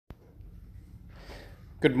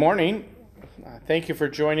Good morning. Thank you for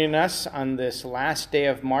joining us on this last day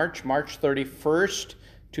of March, March 31st,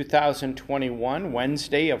 2021,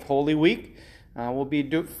 Wednesday of Holy Week. We'll be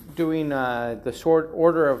doing the short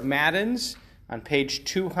order of Matins on page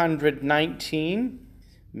 219.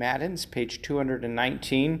 Matins, page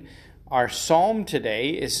 219. Our psalm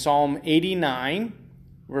today is Psalm 89,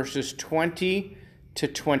 verses 20 to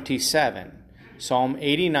 27. Psalm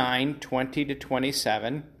 89, 20 to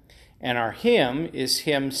 27. And our hymn is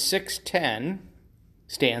hymn 610,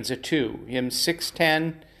 stanza 2. Hymn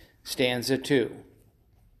 610, stanza 2.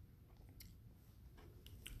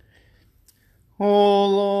 O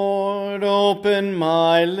Lord, open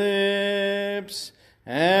my lips,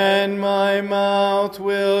 and my mouth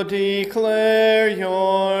will declare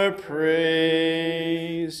your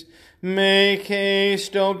praise. Make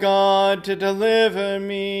haste, O God, to deliver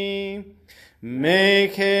me.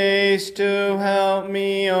 Make haste to help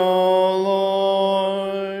me, O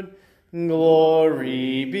Lord.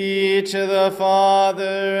 Glory be to the Father,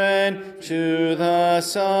 and to the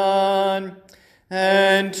Son,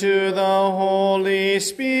 and to the Holy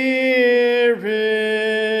Spirit,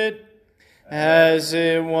 as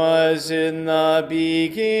it was in the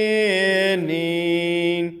beginning,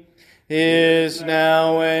 is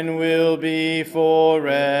now, and will be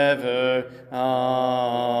forever.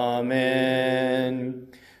 Amen.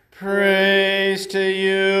 Praise to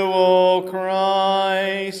you, O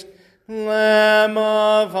Christ, Lamb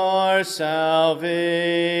of our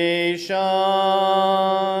salvation.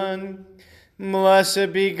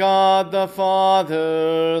 Blessed be God the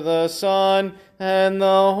Father, the Son, and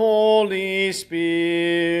the Holy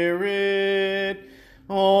Spirit.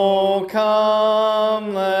 O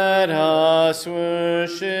come, let us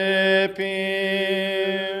worship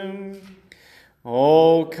him.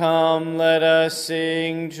 O come, let us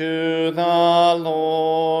sing to the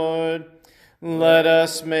Lord. Let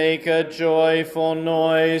us make a joyful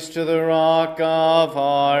noise to the rock of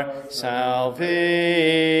our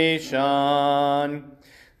salvation.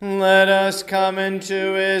 Let us come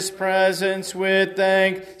into his presence with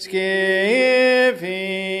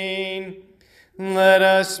thanksgiving. Let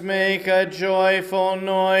us make a joyful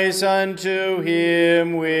noise unto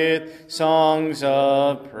him with songs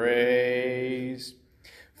of praise.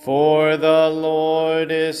 For the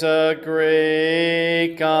Lord is a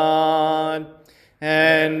great God,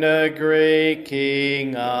 and a great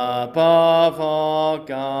King above all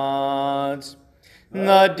gods.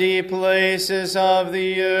 The deep places of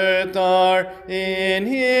the earth are in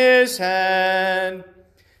his hand.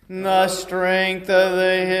 The strength of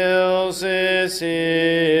the hills is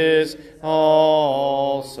his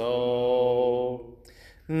also.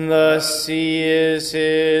 The sea is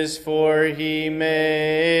his, for he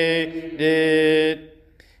made it,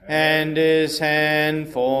 and his hand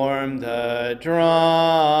formed the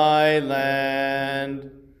dry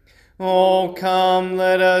land. O come,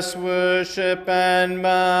 let us worship and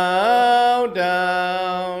bow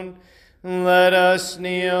down. Let us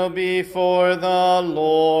kneel before the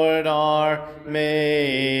Lord our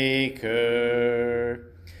Maker.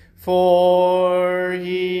 For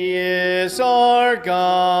he is our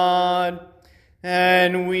God,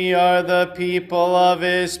 and we are the people of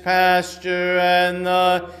his pasture and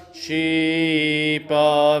the sheep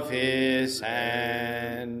of his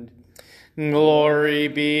hand. Glory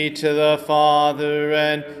be to the Father,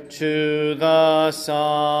 and to the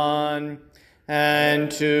Son,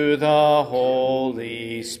 and to the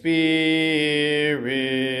Holy Spirit,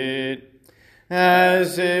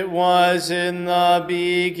 as it was in the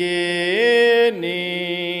beginning,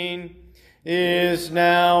 is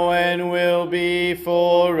now, and will be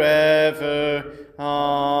forever.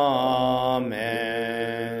 Amen.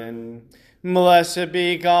 Blessed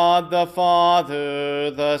be God the Father,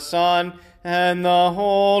 the Son, and the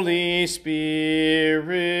Holy Spirit.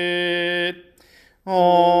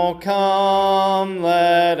 O come,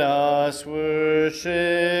 let us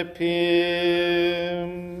worship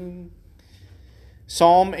him.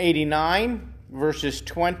 Psalm 89, verses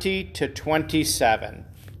 20 to 27.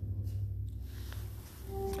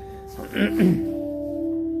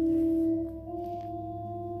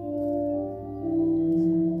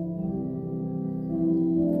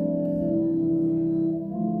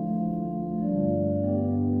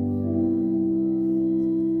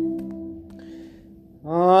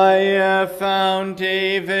 I have found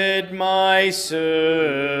David my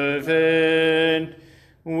servant.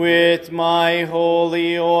 With my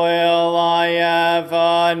holy oil I have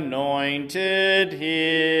anointed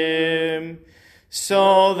him,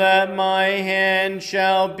 so that my hand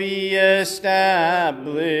shall be established.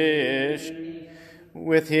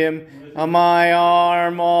 With him My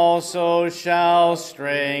arm also shall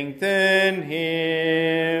strengthen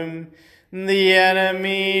him. The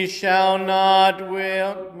enemy shall not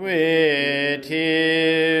wit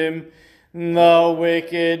him. The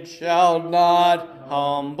wicked shall not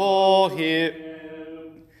humble him.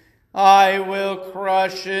 I will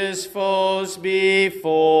crush his foes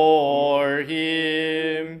before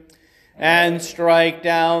him, and strike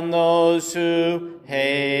down those who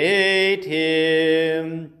hate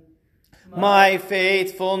him. My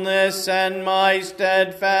faithfulness and my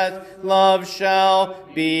steadfast love shall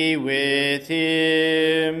be with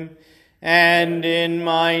him, and in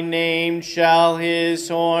my name shall his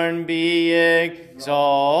horn be exalted.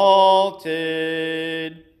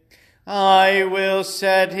 I will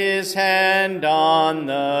set his hand on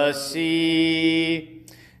the sea,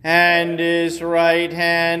 and his right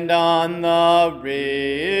hand on the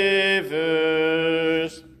rivers.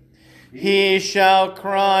 He shall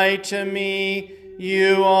cry to me,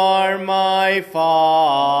 "You are my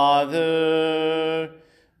Father,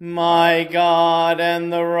 my God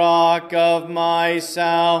and the rock of my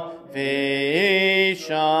salvation.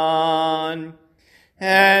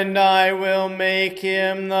 And I will make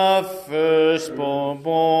him the firstborn,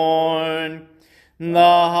 the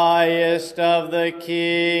highest of the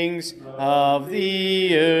kings of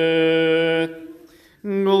the earth.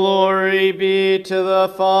 Glory be to the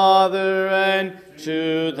Father, and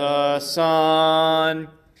to the Son,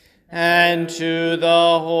 and to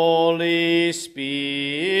the Holy Spirit,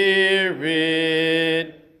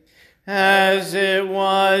 as it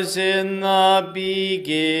was in the beginning,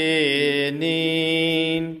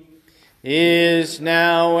 is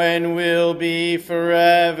now, and will be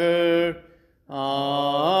forever. Amen.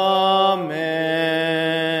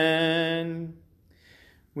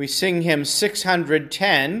 We sing hymn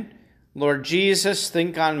 610, Lord Jesus,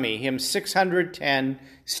 Think on Me. Hymn 610,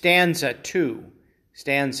 stanza 2.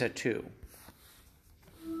 Stanza 2.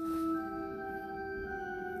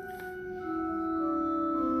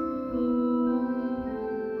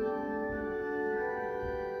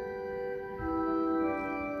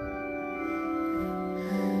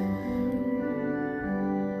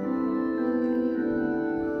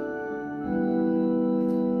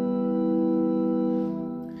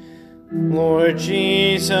 Lord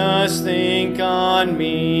Jesus, think on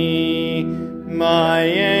me, my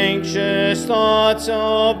anxious thoughts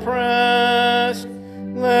oppressed.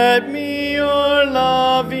 Let me your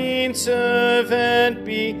loving servant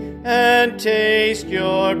be, and taste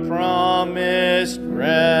your promised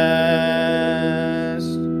rest.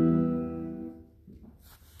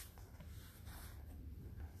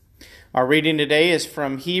 Our reading today is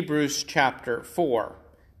from Hebrews chapter 4,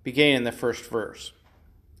 beginning in the first verse.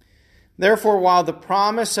 Therefore, while the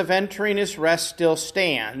promise of entering his rest still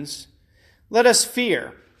stands, let us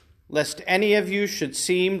fear, lest any of you should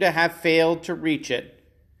seem to have failed to reach it.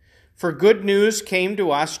 For good news came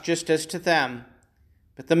to us just as to them,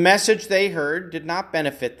 but the message they heard did not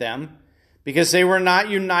benefit them, because they were not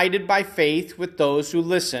united by faith with those who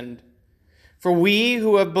listened. For we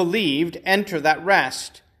who have believed enter that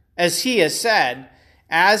rest, as he has said,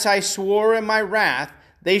 "As I swore in my wrath,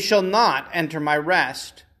 they shall not enter my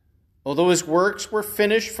rest," although his works were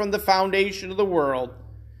finished from the foundation of the world.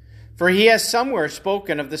 For he has somewhere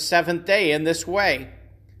spoken of the seventh day in this way,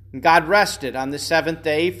 God rested on the seventh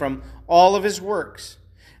day from all of his works.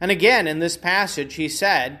 And again in this passage he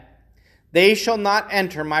said, "They shall not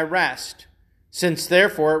enter my rest," since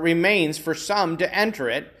therefore it remains for some to enter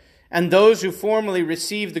it, and those who formerly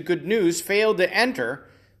received the good news failed to enter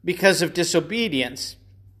because of disobedience.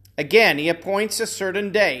 Again he appoints a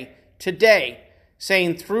certain day, today,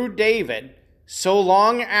 saying through David, so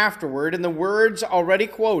long afterward, in the words already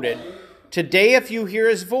quoted, "Today if you hear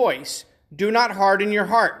his voice, do not harden your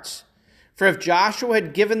hearts." For if Joshua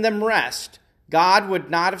had given them rest, God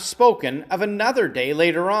would not have spoken of another day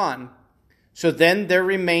later on. So then there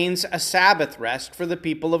remains a Sabbath rest for the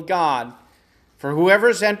people of God. For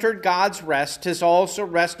whoever's entered God's rest has also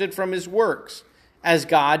rested from his works, as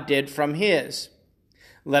God did from his.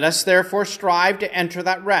 Let us therefore strive to enter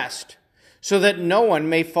that rest, so that no one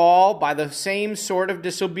may fall by the same sort of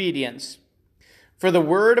disobedience. For the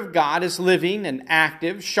word of God is living and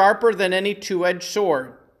active, sharper than any two-edged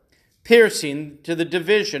sword, piercing to the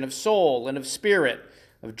division of soul and of spirit,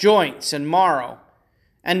 of joints and marrow,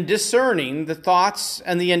 and discerning the thoughts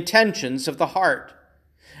and the intentions of the heart.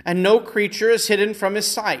 And no creature is hidden from his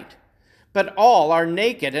sight, but all are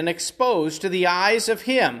naked and exposed to the eyes of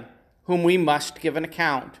him whom we must give an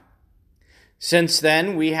account. Since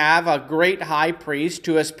then we have a great high priest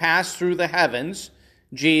who has passed through the heavens,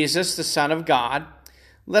 Jesus, the Son of God,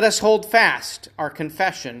 let us hold fast our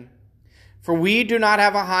confession. For we do not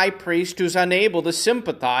have a high priest who is unable to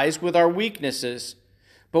sympathize with our weaknesses,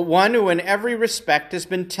 but one who in every respect has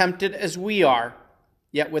been tempted as we are,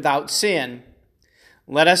 yet without sin.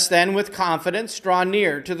 Let us then with confidence draw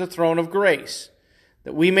near to the throne of grace,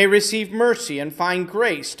 that we may receive mercy and find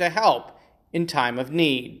grace to help in time of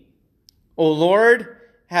need. O Lord,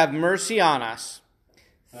 have mercy on us.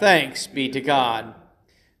 Thanks be to God.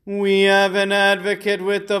 We have an advocate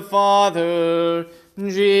with the Father.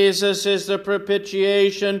 Jesus is the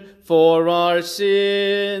propitiation for our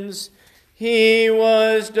sins. He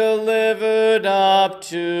was delivered up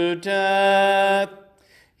to death.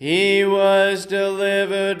 He was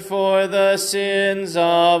delivered for the sins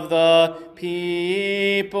of the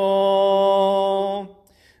people.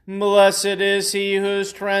 Blessed is he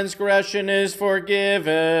whose transgression is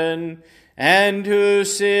forgiven, and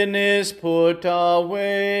whose sin is put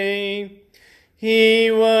away. He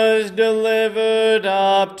was delivered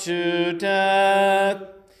up to death.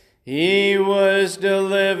 He was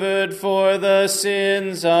delivered for the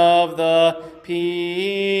sins of the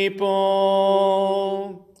people.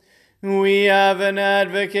 We have an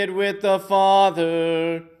advocate with the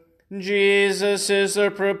Father. Jesus is the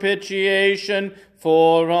propitiation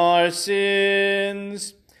for our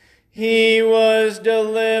sins. He was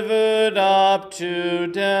delivered up to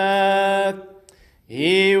death.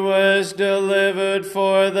 He was delivered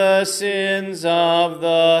for the sins of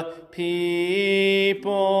the people.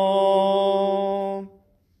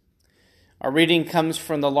 Our reading comes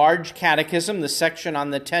from the Large Catechism, the section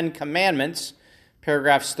on the 10 Commandments,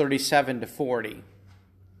 paragraphs 37 to 40.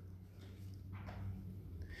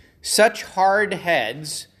 Such hard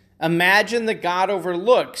heads imagine that God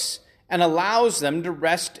overlooks and allows them to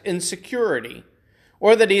rest in security,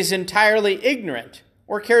 or that he's entirely ignorant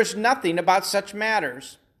or cares nothing about such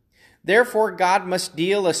matters. Therefore, God must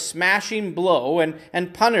deal a smashing blow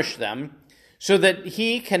and punish them, so that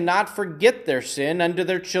he cannot forget their sin unto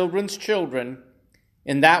their children's children.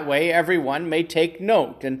 In that way, everyone may take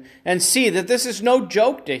note and see that this is no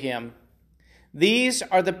joke to him. These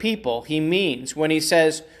are the people he means when he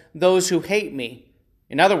says, those who hate me.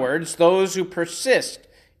 In other words, those who persist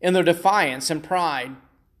in their defiance and pride.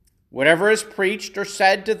 Whatever is preached or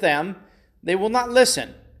said to them, they will not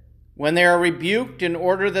listen. When they are rebuked in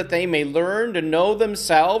order that they may learn to know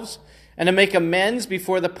themselves and to make amends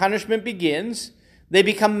before the punishment begins, they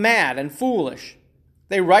become mad and foolish.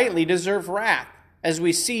 They rightly deserve wrath, as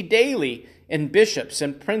we see daily in bishops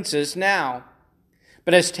and princes now.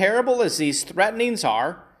 But as terrible as these threatenings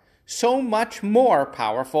are, so much more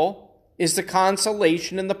powerful is the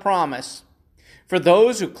consolation in the promise. For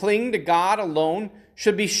those who cling to God alone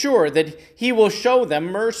should be sure that he will show them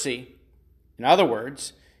mercy. In other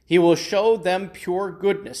words, he will show them pure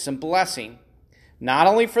goodness and blessing, not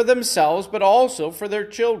only for themselves, but also for their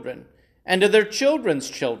children, and to their children's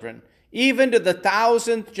children, even to the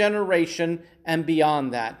 1,000th generation and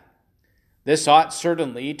beyond that. This ought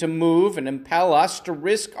certainly to move and impel us to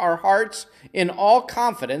risk our hearts in all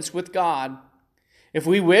confidence with God, if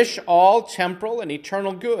we wish all temporal and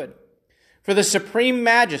eternal good. For the Supreme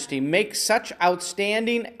Majesty makes such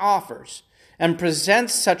outstanding offers and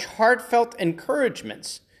presents such heartfelt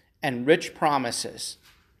encouragements and rich promises.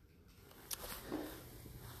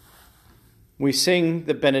 We sing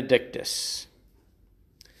the Benedictus.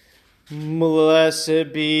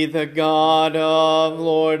 Blessed be the God of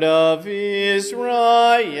Lord of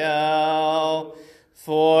Israel,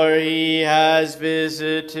 for he has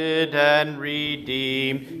visited and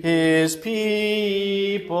redeemed his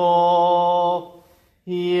people.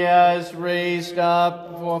 He has raised up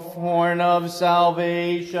a horn of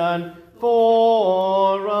salvation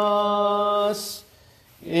for us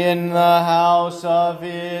in the house of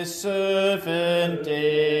his servant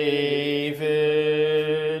David,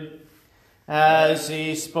 as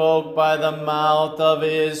he spoke by the mouth of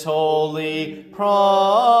his holy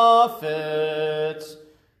prophets,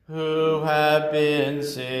 who have been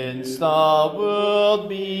since the world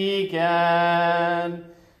began,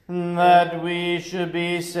 that we should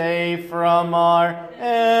be safe from our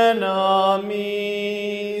enemies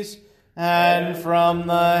and from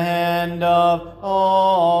the hand of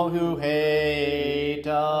all who hate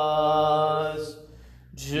us,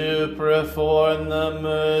 to perform the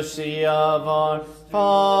mercy of our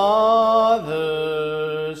fathers,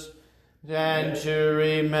 and to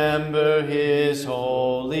remember his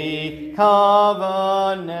holy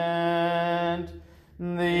covenant,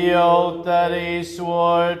 the oath that he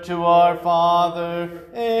swore to our father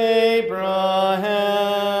Abraham,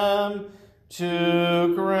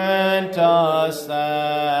 to grant us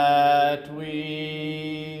that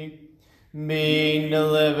we, being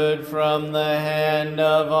delivered from the hand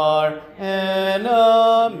of our enemies,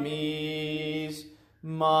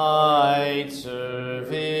 might serve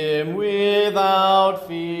him without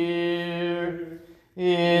fear,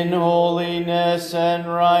 in holiness and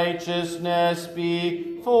righteousness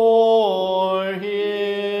before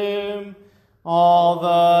him, all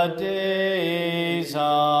the days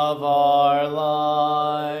of our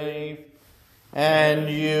life. And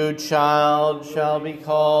you, child, shall be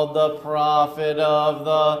called the prophet of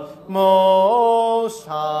the Most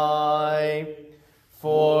High.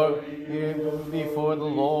 For you before the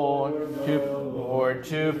Lord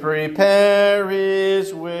to prepare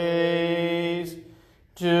his ways,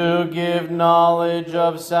 to give knowledge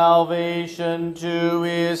of salvation to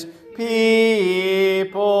his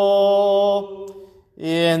people,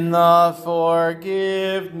 in the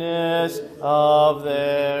forgiveness of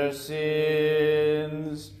their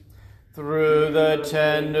sins, through the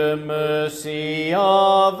tender mercy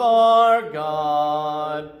of our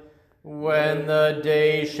God, when the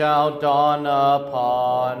day shall dawn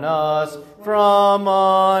upon us from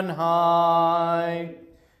on high,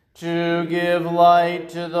 to give light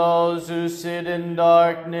to those who sit in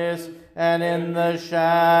darkness and in the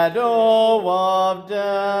shadow of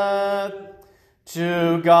death,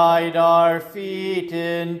 to guide our feet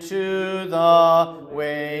into the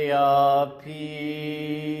way of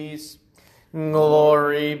peace.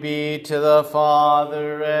 Glory be to the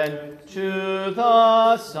Father, and to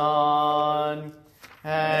the Son,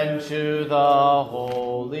 and to the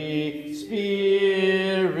Holy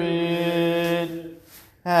Spirit,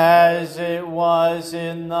 as it was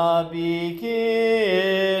in the beginning,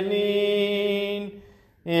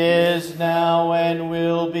 is now, and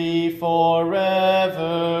will be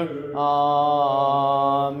forever.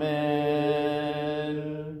 Amen.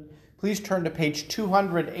 Please turn to page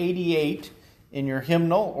 288 in your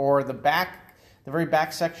hymnal, or the very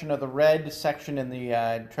back section of the red section in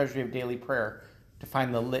the Treasury of Daily Prayer, to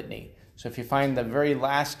find the litany. So if you find the very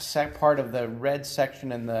last part of the red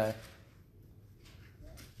section in the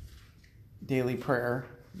Daily Prayer,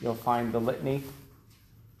 you'll find the litany,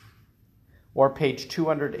 or page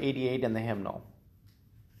 288 in the hymnal.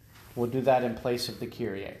 We'll do that in place of the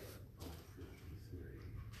Kyrie.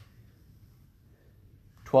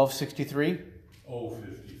 1263?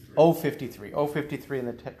 053 in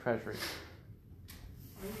the Treasury.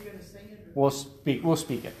 Are you going to sing it? We'll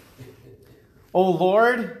speak it. O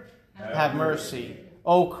Lord, have mercy.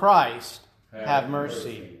 O Christ, have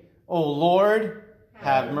mercy. O Lord,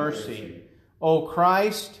 have mercy. O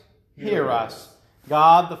Christ, hear us.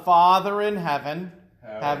 God the Father in heaven,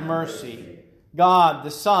 have mercy. God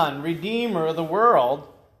the Son, Redeemer of the world,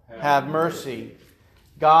 have mercy.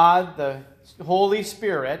 God the Holy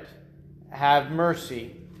Spirit, have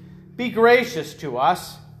mercy. Be gracious to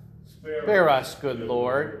us. Spare us, good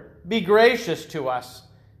Lord. Be gracious to us.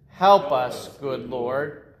 Help us, good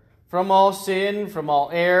Lord. From all sin, from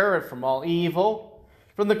all error, and from all evil,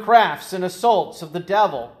 from the crafts and assaults of the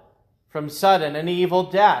devil, from sudden and evil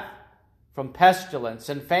death, from pestilence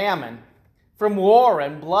and famine, from war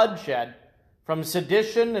and bloodshed, from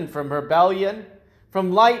sedition and from rebellion,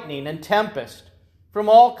 from lightning and tempest, from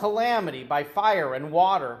all calamity by fire and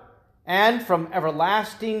water, and from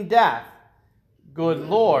everlasting death. Good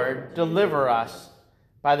Lord, deliver us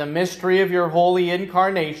by the mystery of your holy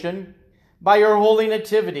incarnation, by your holy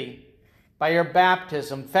nativity, by your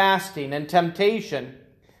baptism, fasting, and temptation,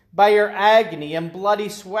 by your agony and bloody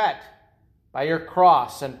sweat, by your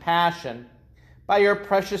cross and passion, by your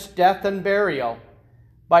precious death and burial,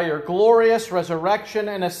 by your glorious resurrection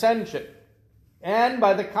and ascension, and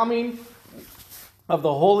by the coming of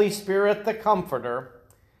the Holy Spirit, the Comforter.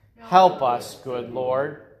 Help us, good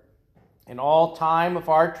Lord, in all time of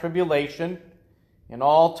our tribulation, in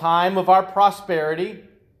all time of our prosperity,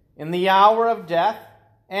 in the hour of death,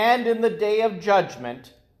 and in the day of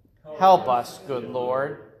judgment. Help us, good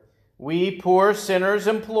Lord. We poor sinners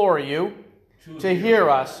implore you to hear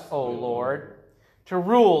us, O Lord, to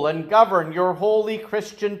rule and govern your holy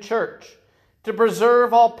Christian church, to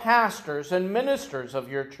preserve all pastors and ministers of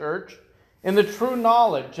your church in the true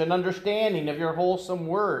knowledge and understanding of your wholesome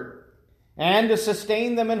word, and to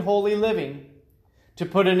sustain them in holy living, to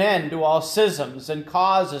put an end to all schisms and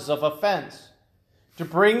causes of offense, to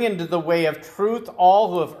bring into the way of truth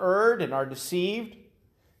all who have erred and are deceived,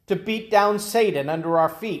 to beat down Satan under our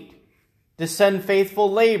feet, to send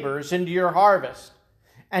faithful laborers into your harvest,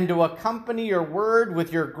 and to accompany your word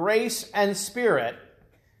with your grace and spirit.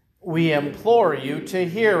 We implore you to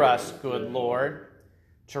hear us, good Lord,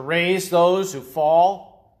 to raise those who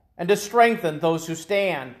fall, and to strengthen those who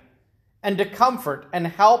stand, and to comfort and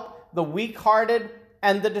help the weak-hearted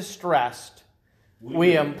and the distressed.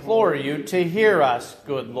 We implore you to hear us,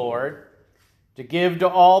 good Lord, to give to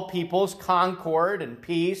all peoples concord and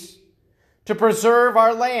peace, to preserve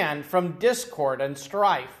our land from discord and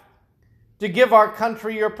strife, to give our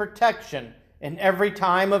country your protection in every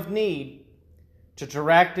time of need, to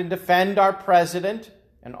direct and defend our president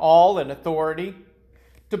and all in authority,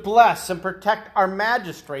 to bless and protect our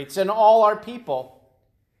magistrates and all our people,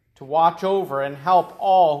 to watch over and help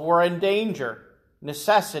all who are in danger,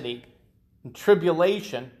 necessity, and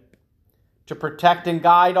tribulation, to protect and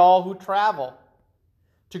guide all who travel,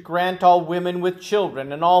 to grant all women with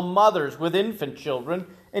children and all mothers with infant children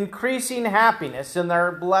increasing happiness in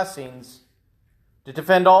their blessings, to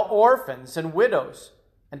defend all orphans and widows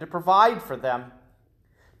and to provide for them,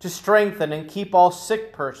 to strengthen and keep all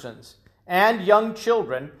sick persons and young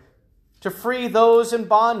children, to free those in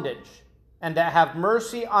bondage, and to have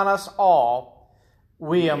mercy on us all.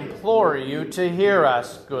 We implore you to hear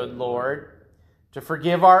us, good Lord, to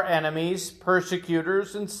forgive our enemies,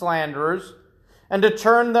 persecutors, and slanderers, and to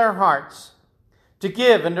turn their hearts, to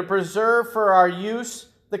give and to preserve for our use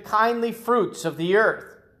the kindly fruits of the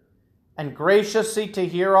earth, and graciously to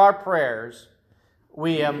hear our prayers.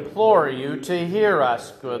 We implore you to hear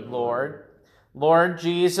us, good Lord. Lord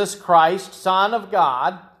Jesus Christ, Son of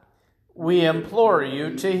God, we implore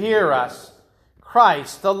you to hear us.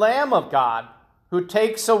 Christ, the Lamb of God, who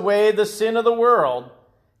takes away the sin of the world,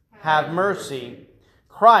 have mercy.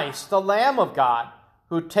 Christ, the Lamb of God,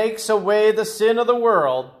 who takes away the sin of the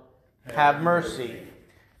world, have mercy.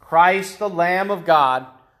 Christ, the Lamb of God,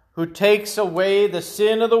 who takes away the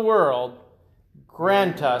sin of the world,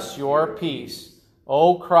 grant us your peace.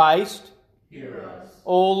 O Christ, hear us.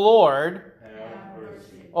 O Lord, Have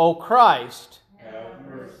mercy. O Christ, Have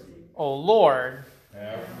mercy. O Lord,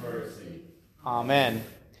 Have mercy. Amen.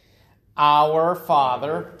 Our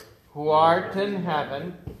Father, who art in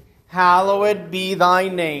heaven, hallowed be thy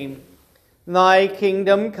name. Thy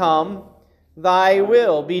kingdom come, thy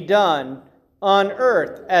will be done, on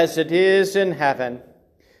earth as it is in heaven.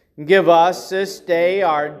 Give us this day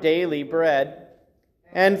our daily bread,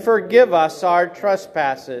 and forgive us our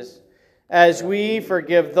trespasses, as we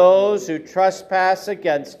forgive those who trespass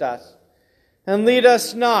against us. And lead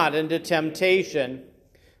us not into temptation,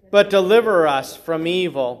 but deliver us from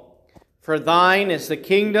evil. For thine is the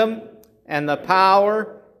kingdom, and the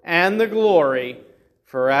power, and the glory,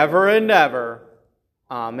 forever and ever.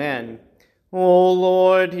 Amen. O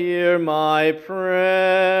Lord, hear my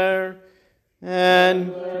prayer,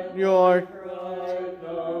 and let your cry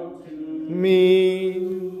come to me.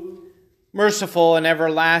 Merciful and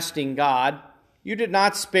everlasting God, you did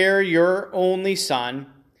not spare your only Son,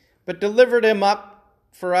 but delivered him up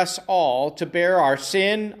for us all to bear our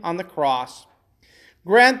sin on the cross.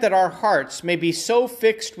 Grant that our hearts may be so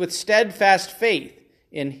fixed with steadfast faith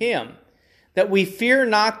in him that we fear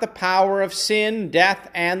not the power of sin, death,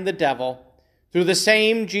 and the devil, through the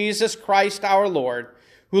same Jesus Christ our Lord,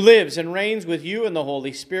 who lives and reigns with you in the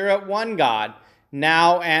Holy Spirit, one God,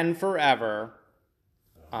 now and forever.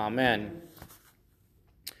 Amen.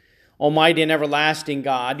 Almighty and everlasting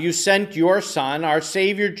God, you sent your Son, our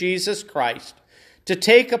Savior Jesus Christ, to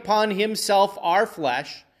take upon himself our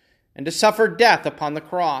flesh and to suffer death upon the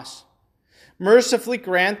cross. Mercifully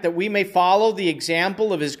grant that we may follow the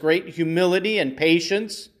example of his great humility and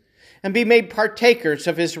patience and be made partakers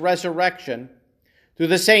of his resurrection. Through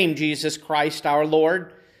the same Jesus Christ our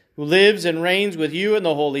Lord, who lives and reigns with you in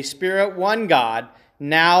the Holy Spirit, one God,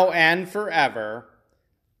 now and forever.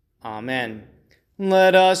 Amen.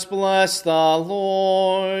 Let us bless the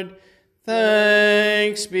Lord.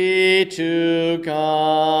 Thanks be to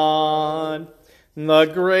God. The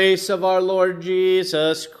grace of our Lord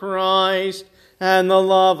Jesus Christ, and the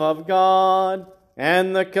love of God,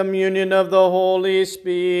 and the communion of the Holy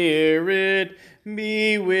Spirit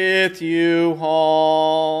be with you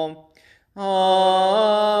all.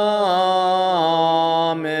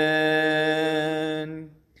 Amen.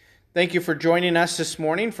 Thank you for joining us this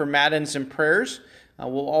morning for Matins and Prayers.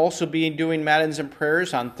 We'll also be doing Matins and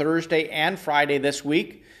Prayers on Thursday and Friday this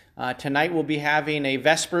week. Tonight we'll be having a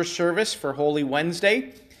Vespers service for Holy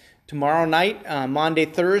Wednesday. Tomorrow night, Maundy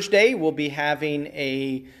Thursday, we'll be having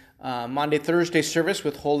a Maundy Thursday service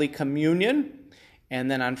with Holy Communion. And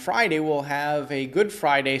then on Friday, we'll have a Good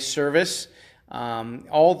Friday service.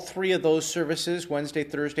 All three of those services, Wednesday,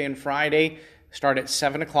 Thursday, and Friday, start at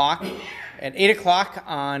 7 o'clock. At 8 o'clock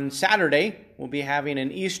on Saturday, we'll be having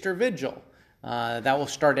an Easter Vigil. That will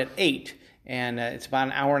start at 8, and it's about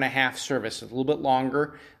an hour and a half service, a little bit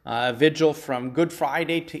longer. Vigil from Good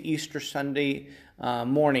Friday to Easter Sunday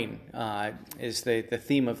morning is the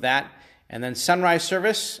theme of that. And then sunrise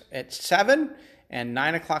service at 7, and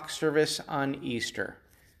 9 o'clock service on Easter.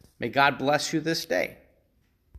 May God bless you this day.